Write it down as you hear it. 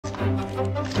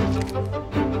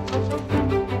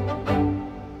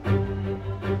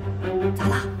咋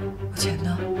了？我钱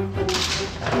呢？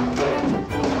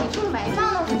你去买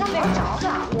账呢，你咋没找着？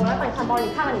我来帮你看包，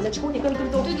你看看你的抽屉跟不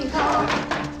跟踪？对，你看啊。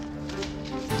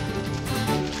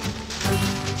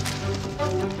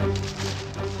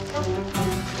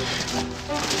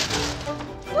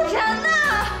我钱呢？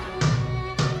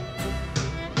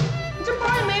你这包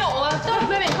里没有啊？等会儿，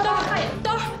妹妹，你快帮我看一眼。兜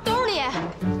里。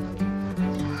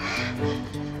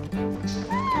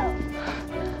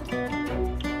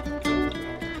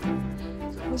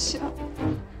不行。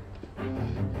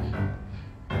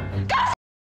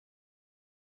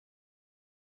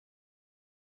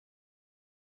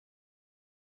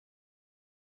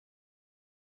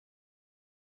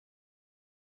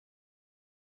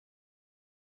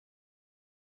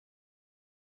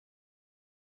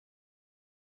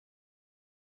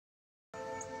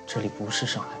 这里不是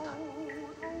上海滩。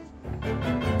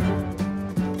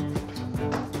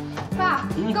爸，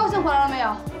高兴回来了没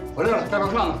有？回来了，在那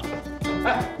看呢。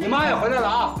哎，你妈也回来了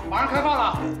啊，马上开饭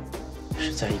了。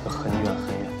是在一个很远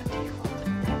很远的地方，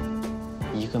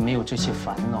一个没有这些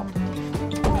烦恼的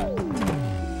地方。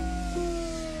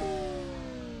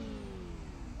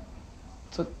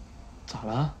这咋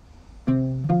了？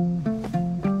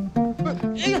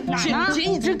 哎呀，姐，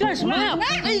你这干什么呀？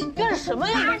哎，干什么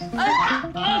呀？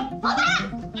好打！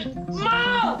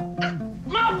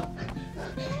妈！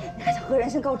你还想和人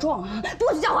先告状啊？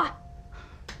不许叫唤！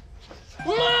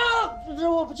妈，这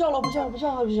我不叫了，不叫还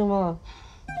不行吗？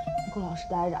你给我老实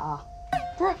待着啊！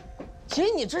不是，姐，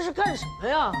你这是干什么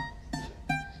呀？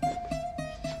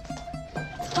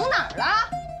藏哪儿了？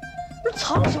不是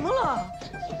藏什么了？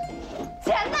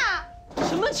钱呢？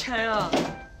什么钱呀？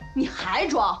你还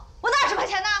装？我那20块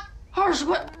钱呢？20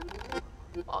块。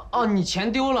哦，你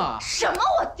钱丢了？什么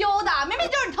我丢的？明明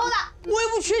就是你偷的！我又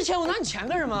不缺钱，我拿你钱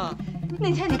干什么？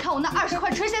那天你看我那20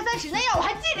块垂涎30那样，我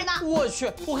还记着呢。我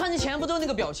去，我看你钱不都那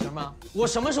个表情吗？我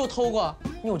什么时候偷过？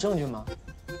你有证据吗？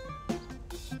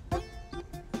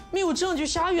没有证据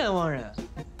瞎冤枉人。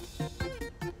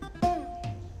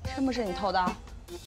真不是你偷的？